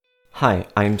Hi,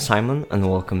 I'm Simon and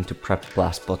welcome to Prep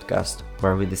Plus podcast,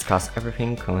 where we discuss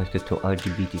everything connected to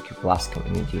LGBTQ+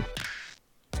 community.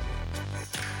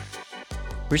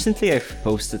 Recently I've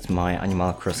posted my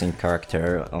Animal Crossing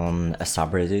character on a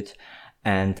subreddit,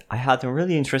 and I had a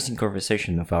really interesting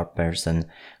conversation with a person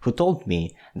who told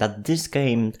me that this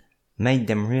game made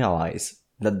them realize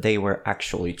that they were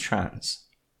actually trans.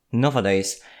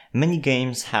 Nowadays, many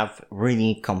games have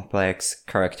really complex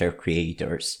character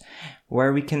creators,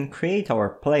 where we can create our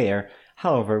player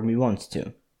however we want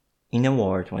to. In a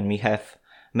world when we have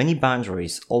many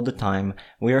boundaries all the time,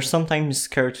 we are sometimes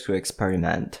scared to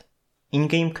experiment.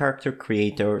 In-game character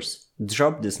creators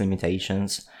drop these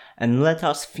limitations and let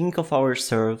us think of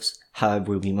ourselves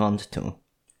however we want to.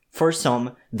 For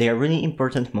some, they are really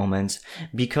important moments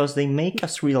because they make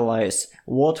us realize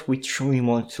what we truly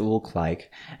want to look like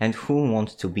and who we want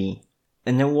to be.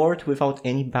 In a world without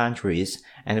any boundaries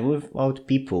and without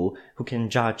people who can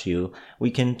judge you,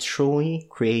 we can truly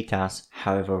create us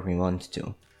however we want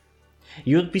to.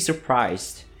 You would be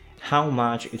surprised how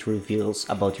much it reveals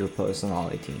about your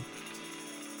personality.